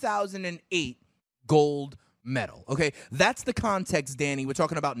 2008 gold medal. Okay, that's the context, Danny. We're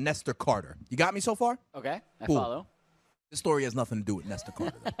talking about Nestor Carter. You got me so far? Okay, I Cool. follow. The story has nothing to do with Nestor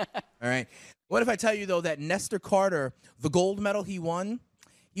Carter, though. All right? What if I tell you, though, that Nestor Carter, the gold medal he won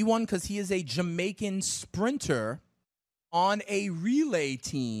because he is a Jamaican sprinter on a relay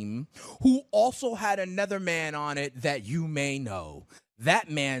team who also had another man on it that you may know. That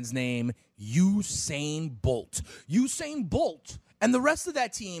man's name, Usain Bolt. Usain Bolt and the rest of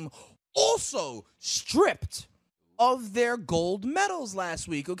that team also stripped of their gold medals last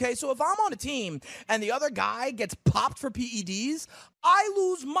week, okay? So if I'm on a team and the other guy gets popped for PEDs, I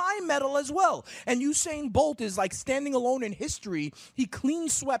lose my medal as well. And Usain Bolt is like standing alone in history. He clean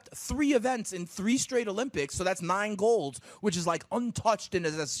swept 3 events in 3 straight Olympics, so that's 9 golds, which is like untouched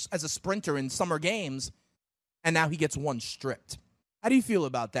as a sprinter in summer games. And now he gets 1 stripped. How do you feel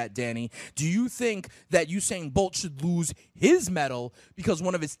about that, Danny? Do you think that Usain Bolt should lose his medal because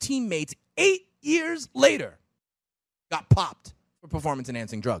one of his teammates 8 years later got popped for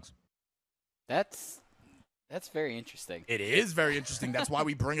performance-enhancing drugs? That's very interesting. It is very interesting. That's why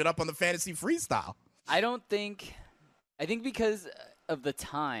we bring it up on the Fantasy Freestyle. I think because of the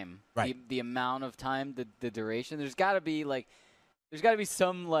time, right. the amount of time, the duration, there's got to be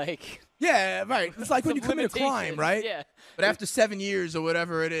some like... Yeah, right. It's like when you commit a crime, right? Yeah. But after 7 years or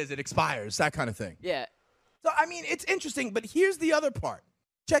whatever it is, it expires, that kind of thing. Yeah. So, I mean, it's interesting, but here's the other part.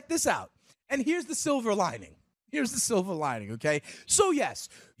 Check this out. And here's the silver lining. Here's the silver lining, okay? So, yes,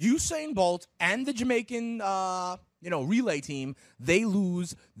 Usain Bolt and the Jamaican, relay team, they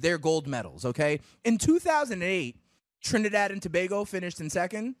lose their gold medals, okay? In 2008, Trinidad and Tobago finished in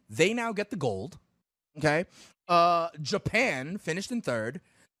second. They now get the gold, okay? Japan finished in third.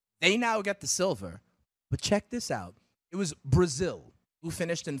 They now get the silver. But check this out. It was Brazil who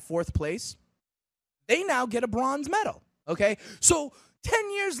finished in 4th place. They now get a bronze medal, okay? So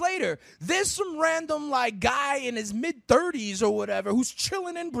 10 years later, there's some random like guy in his mid-30s or whatever who's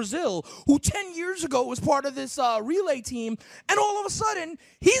chilling in Brazil who 10 years ago was part of this relay team, and all of a sudden,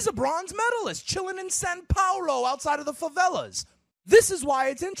 he's a bronze medalist chilling in São Paulo outside of the favelas. This is why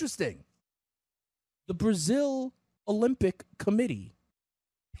it's interesting. The Brazil Olympic Committee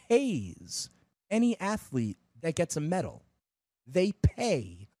pays any athlete that gets a medal. They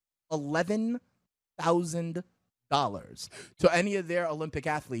pay $11,000 to any of their Olympic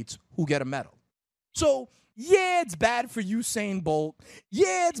athletes who get a medal. So, yeah, it's bad for Usain Bolt.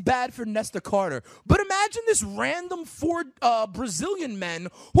 Yeah, it's bad for Nesta Carter. But imagine this random 4 Brazilian men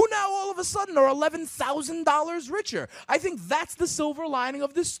who now all of a sudden are $11,000 richer. I think that's the silver lining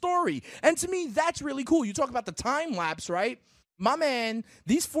of this story. And to me, that's really cool. You talk about the time lapse, right? My man,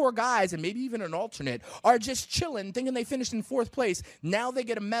 these 4 guys, and maybe even an alternate, are just chilling, thinking they finished in 4th place. Now they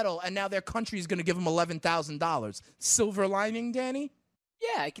get a medal, and now their country is going to give them $11,000. Silver lining, Danny?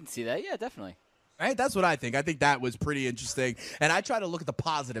 Yeah, I can see that. Yeah, definitely. Right? That's what I think. I think that was pretty interesting. And I try to look at the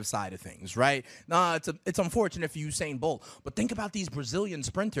positive side of things, right? It's unfortunate for Usain Bolt. But think about these Brazilian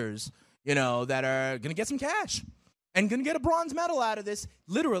sprinters, that are going to get some cash and going to get a bronze medal out of this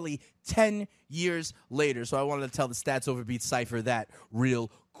literally 10 years later. So I wanted to tell the Stats Overbeat Cypher that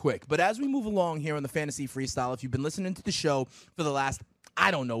real quick. But as we move along here on the Fantasy Freestyle, if you've been listening to the show for the last,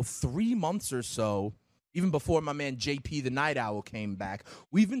 3 months or so, even before my man JP the Night Owl came back,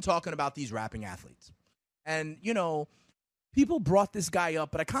 we've been talking about these rapping athletes. And, people brought this guy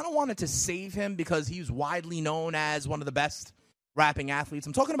up, but I kind of wanted to save him because he's widely known as one of the best rapping athletes.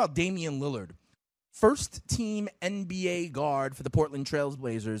 I'm talking about Damian Lillard. First-team NBA guard for the Portland Trail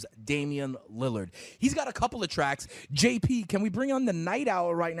Blazers, Damian Lillard. He's got a couple of tracks. JP, can we bring on the Night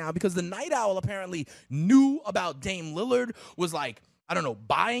Owl right now? Because the Night Owl apparently knew about Dame Lillard, was like,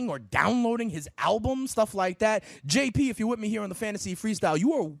 buying or downloading his album, stuff like that. JP, if you're with me here on the Fantasy Freestyle,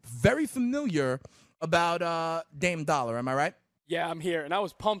 you are very familiar about Dame Dollar, am I right? Yeah, I'm here, and I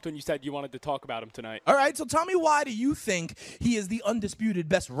was pumped when you said you wanted to talk about him tonight. All right, so tell me, why do you think he is the undisputed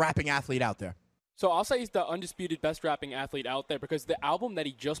best rapping athlete out there? So I'll say he's the undisputed best rapping athlete out there because the album that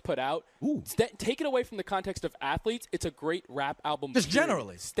he just put out, take it away from the context of athletes, it's a great rap album. Just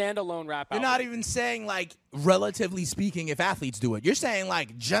generally. Standalone rap album. You're not even saying, relatively speaking, if athletes do it. You're saying,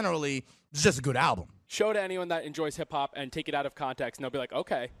 generally, it's just a good album. Show to anyone that enjoys hip-hop and take it out of context, and they'll be like,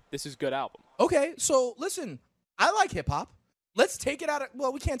 okay, this is a good album. Okay, so listen, I like hip-hop. Let's take it out of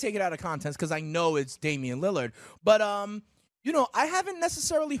 – we can't take it out of context because I know it's Damian Lillard. But, I haven't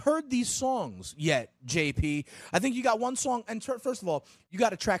necessarily heard these songs yet, JP. I think you got one song, and first of all, you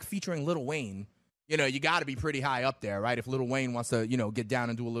got a track featuring Lil Wayne. You got to be pretty high up there, right? If Lil Wayne wants to, get down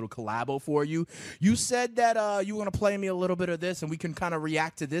and do a little collabo for you. You said that you were going to play me a little bit of this, and we can kind of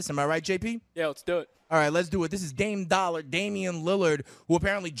react to this. Am I right, JP? Yeah, let's do it. All right, let's do it. This is Dame Dollar, Damian Lillard, who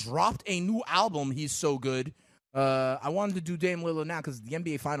apparently dropped a new album. He's so good. I wanted to do Dame Lillard now because the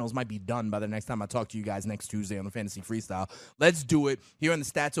NBA Finals might be done by the next time I talk to you guys next Tuesday on the Fantasy Freestyle. Let's do it here on the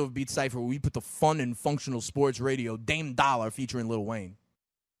Stats Overbeat Cypher, where we put the fun in functional sports radio. Dame Dollar featuring Lil Wayne.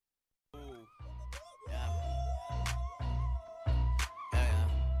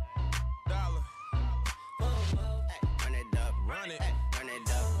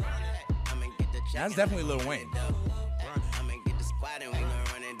 That's definitely Lil Wayne.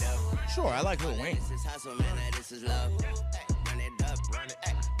 Sure, I like Lil Wayne. This is hustle, man. This is love. Run it up,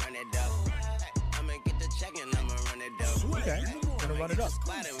 run it up. I'ma get the check and I'ma run it up. Okay, gonna run it up.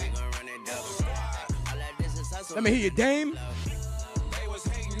 Squad and we gon' run it up. All that this is hustle. Let me hear you, Dame. They was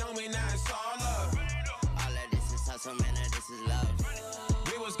hating on me, now it's all love. All that this is hustle, man. This is love.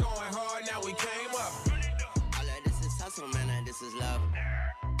 We was going hard, now we came up. All that this is hustle, man. This is love.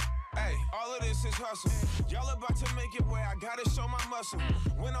 Hey, all of this is hustle. Y'all about to make it where I gotta show my muscle.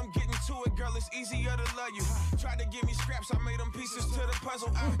 When I'm getting to it, girl, it's easier to love you. Tried to give me scraps, I made them pieces to the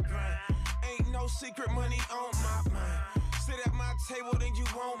puzzle. I grind. Ain't no secret money on my mind. Sit at my table, then you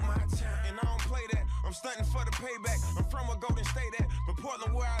want my time. And I don't play that. I'm stunting for the payback. I'm from a Golden State at, but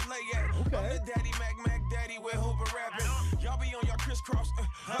Portland where I lay at. I'm the daddy, Mac daddy, with Hooper rapping. Y'all be on your crisscross,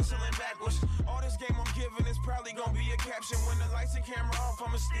 hustling backwards. All this game I'm giving is probably gonna be a caption. When the lights and camera off,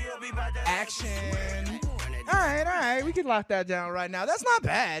 I'ma still be by that action. All right. We can lock that down right now. That's not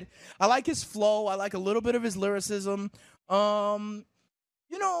bad. I like his flow. I like a little bit of his lyricism.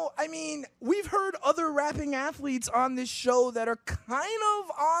 You know, I mean, we've heard other rapping athletes on this show that are kind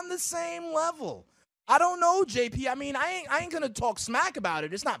of on the same level. I don't know, JP. I mean, I ain't gonna talk smack about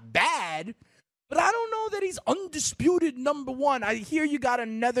it. It's not bad, but I don't know that he's undisputed number one. I hear you got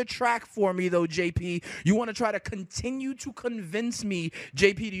another track for me, though, JP. You want to try to continue to convince me.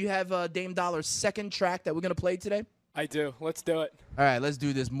 JP, do you have Dame Dollar's second track that we're gonna play today? I do. Let's do it. All right, let's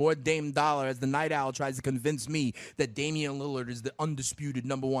do this. More Dame Dollar as the Night Owl tries to convince me that Damian Lillard is the undisputed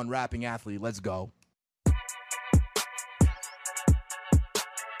number one rapping athlete. Let's go.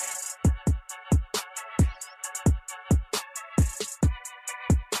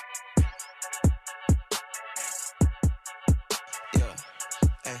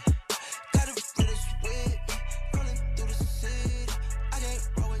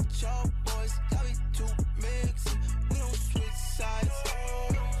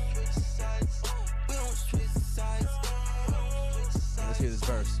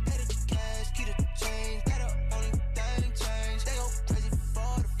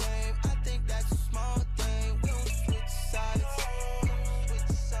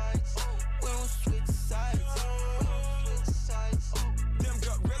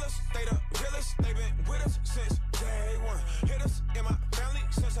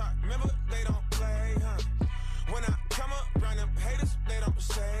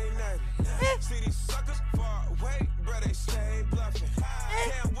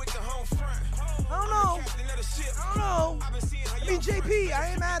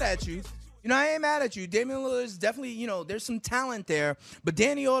 At you. Damian Lillard is definitely, there's some talent there, but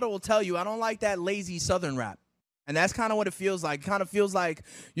Danny Otto will tell you, I don't like that lazy Southern rap. And that's kind of what it feels like. It kind of feels like,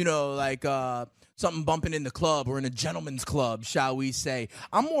 something bumping in the club or in a gentleman's club, shall we say.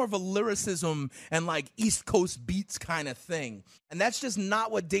 I'm more of a lyricism and like East Coast beats kind of thing. And that's just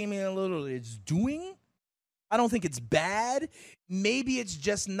not what Damian Lillard is doing. I don't think it's bad. Maybe it's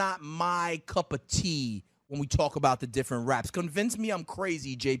just not my cup of tea. When we talk about the different raps. Convince me I'm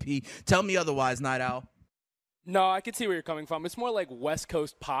crazy, JP. Tell me otherwise, Night Owl. No, I can see where you're coming from. It's more like West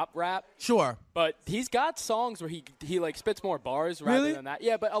Coast pop rap. Sure. But he's got songs where he like spits more bars rather than that.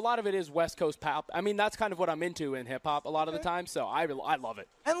 Yeah, but a lot of it is West Coast pop. I mean, that's kind of what I'm into in hip-hop a lot of the time, so I love it.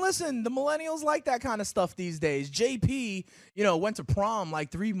 And listen, the millennials like that kind of stuff these days. JP, went to prom like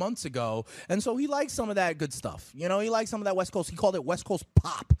 3 months ago, and so he likes some of that good stuff. He likes some of that West Coast. He called it West Coast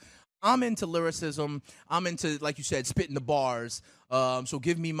pop. I'm into lyricism. I'm into, like you said, spitting the bars. So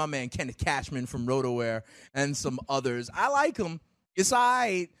give me my man Kenneth Cashman from RotoWare and some others. I like him. It's all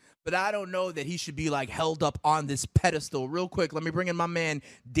right, but I don't know that he should be, like, held up on this pedestal. Real quick, let me bring in my man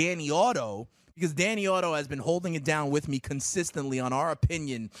Danny Otto, because Danny Otto has been holding it down with me consistently on our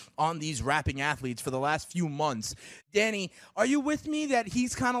opinion on these rapping athletes for the last few months. Danny, are you with me that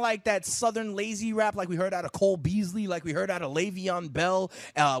he's kind of like that Southern lazy rap like we heard out of Cole Beasley, like we heard out of Le'Veon Bell,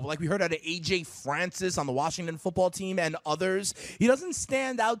 like we heard out of A.J. Francis on the Washington football team and others? He doesn't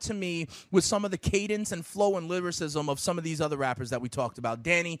stand out to me with some of the cadence and flow and lyricism of some of these other rappers that we talked about.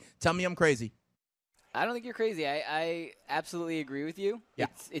 Danny, tell me I'm crazy. I don't think you're crazy. I absolutely agree with you. Yeah.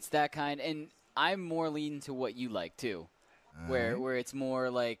 It's that kind, and I'm more leaning to what you like, too, where it's more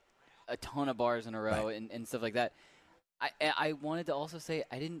like a ton of bars in a row and stuff like that. I wanted to also say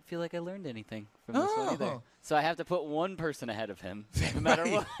I didn't feel like I learned anything from this one either. So I have to put one person ahead of him, no matter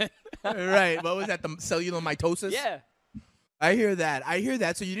what. Right. What was that, the cellular mitosis? Yeah. I hear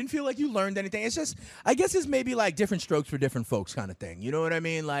that. So you didn't feel like you learned anything. It's just, I guess it's maybe like different strokes for different folks kind of thing. You know what I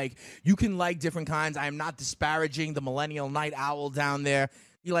mean? Like, you can like different kinds. I am not disparaging the millennial Night Owl down there.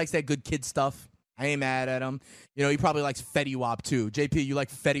 He likes that good kid stuff. I ain't mad at him. He probably likes Fetty Wap too. JP, you like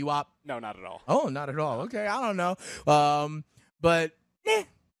Fetty Wap? No, not at all. Oh, not at all. Okay, I don't know. But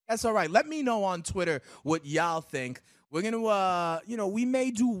That's all right. Let me know on Twitter what y'all think. We're going to, we may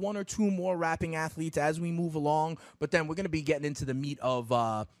do one or two more rapping athletes as we move along, but then we're going to be getting into the meat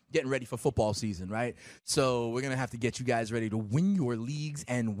of getting ready for football season, right? So we're going to have to get you guys ready to win your leagues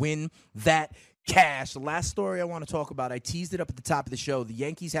and win that cash. The last story I want to talk about, I teased it up at the top of the show. The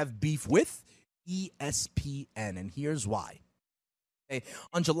Yankees have beef with ESPN, and here's why. Okay.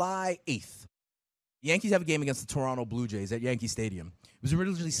 On July 8th, the Yankees have a game against the Toronto Blue Jays at Yankee Stadium. It was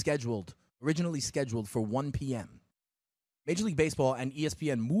originally scheduled for 1 p.m. Major League Baseball and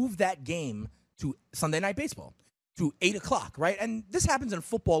ESPN moved that game to Sunday Night Baseball to 8 o'clock, right? And this happens in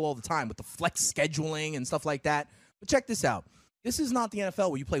football all the time with the flex scheduling and stuff like that. But check this out. This is not the NFL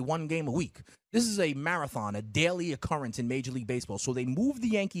where you play one game a week. This is a marathon, a daily occurrence in Major League Baseball. So they moved the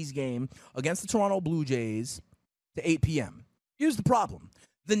Yankees game against the Toronto Blue Jays to 8 p.m. Here's the problem.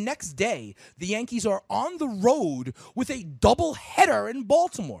 The next day, the Yankees are on the road with a doubleheader in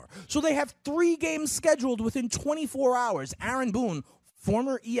Baltimore. So they have 3 games scheduled within 24 hours. Aaron Boone,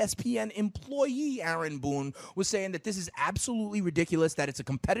 former ESPN employee Aaron Boone, was saying that this is absolutely ridiculous, that it's a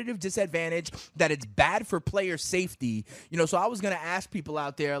competitive disadvantage, that it's bad for player safety. So I was going to ask people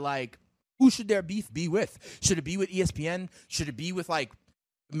out there, like, who should their beef be with? Should it be with ESPN? Should it be with, like,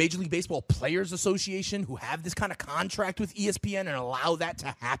 Major League Baseball Players Association, who have this kind of contract with ESPN and allow that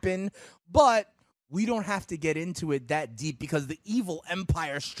to happen? But we don't have to get into it that deep because the evil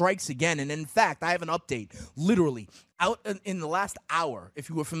empire strikes again. And in fact, I have an update, literally, out in the last hour. If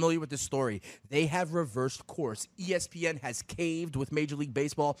you were familiar with this story, they have reversed course. ESPN has caved with Major League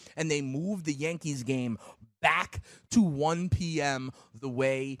Baseball, and they moved the Yankees game back to 1 p.m. the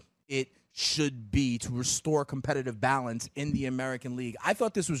way it should be to restore competitive balance in the American League. I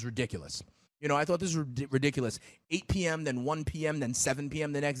thought this was ridiculous. I thought this was ridiculous. 8 p.m., then 1 p.m., then 7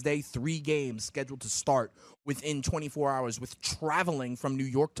 p.m. the next day. 3 games scheduled to start within 24 hours with traveling from New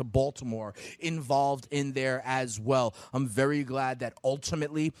York to Baltimore involved in there as well. I'm very glad that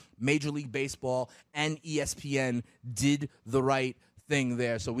ultimately Major League Baseball and ESPN did the right thing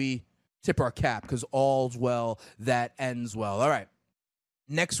there. So we tip our cap because all's well that ends well. All right.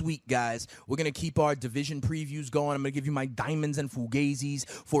 Next week, guys, we're going to keep our division previews going. I'm going to give you my diamonds and fugazis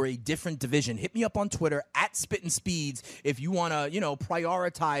for a different division. Hit me up on Twitter at Spittin' Speeds if you want to,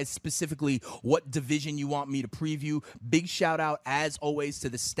 prioritize specifically what division you want me to preview. Big shout out, as always, to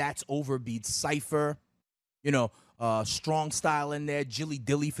the Stats Over Beats Cypher. Strong style in there, Jilly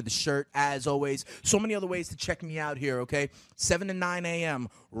Dilly for the shirt, as always. So many other ways to check me out here, okay? 7 to 9 a.m.,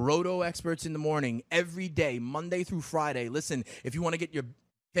 Roto Experts in the morning, every day, Monday through Friday. Listen, if you want to get your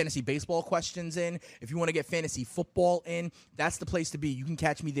fantasy baseball questions in, if you want to get fantasy football in, that's the place to be. You can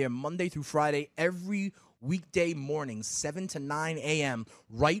catch me there Monday through Friday, every weekday morning, 7 to 9 a.m.,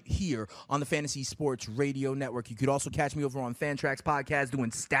 right here on the Fantasy Sports Radio Network. You could also catch me over on Fantrax Podcast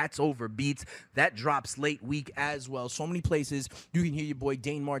doing Stats Over Beats. That drops late week as well. So many places you can hear your boy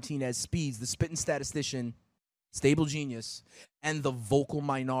Dane Martinez, Speeds, the Spittin' Statistician, Stable Genius, and the Vocal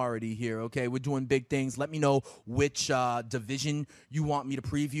Minority here, okay? We're doing big things. Let me know which division you want me to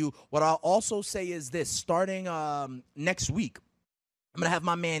preview. What I'll also say is this. Starting next week, I'm going to have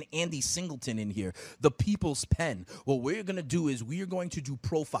my man Andy Singleton in here, the People's Pen. What we're going to do is we are going to do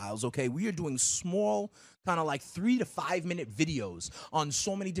profiles, okay? We are doing small, kind of like 3 to 5 minute videos on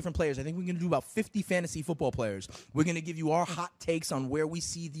so many different players. I think we're going to do about 50 fantasy football players. We're going to give you our hot takes on where we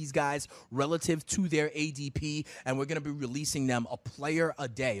see these guys relative to their ADP, and we're going to be releasing them a player a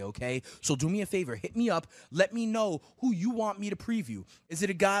day, okay? So do me a favor. Hit me up. Let me know who you want me to preview. Is it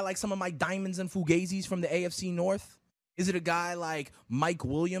a guy like some of my diamonds and fugazis from the AFC North? Is it a guy like Mike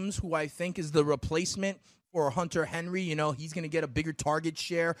Williams, who I think is the replacement for Hunter Henry? He's going to get a bigger target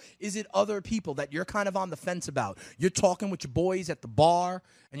share. Is it other people that you're kind of on the fence about? You're talking with your boys at the bar,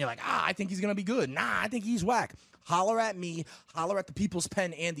 and you're like, I think he's going to be good. Nah, I think he's whack. Holler at me. Holler at the People's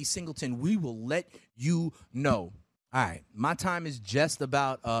Pen, Andy Singleton. We will let you know. All right, my time is just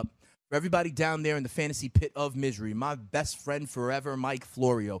about up. For everybody down there in the fantasy pit of misery, my best friend forever, Mike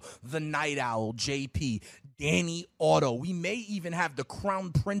Florio, the Night Owl, JP, Danny Otto. We may even have the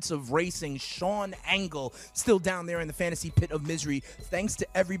Crown Prince of Racing, Sean Engel, still down there in the fantasy pit of misery. Thanks to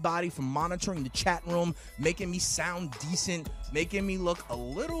everybody for monitoring the chat room, making me sound decent, making me look a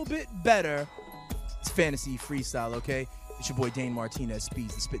little bit better. It's fantasy freestyle, okay? It's your boy Dane Martinez,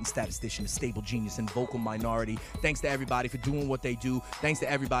 Speeds, the Spittin' Statistician, the Stable Genius, and Vocal Minority. Thanks to everybody for doing what they do. Thanks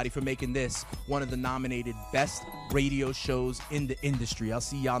to everybody for making this one of the nominated best radio shows in the industry. I'll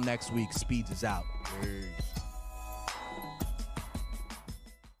see y'all next week. Speeds is out. Peace.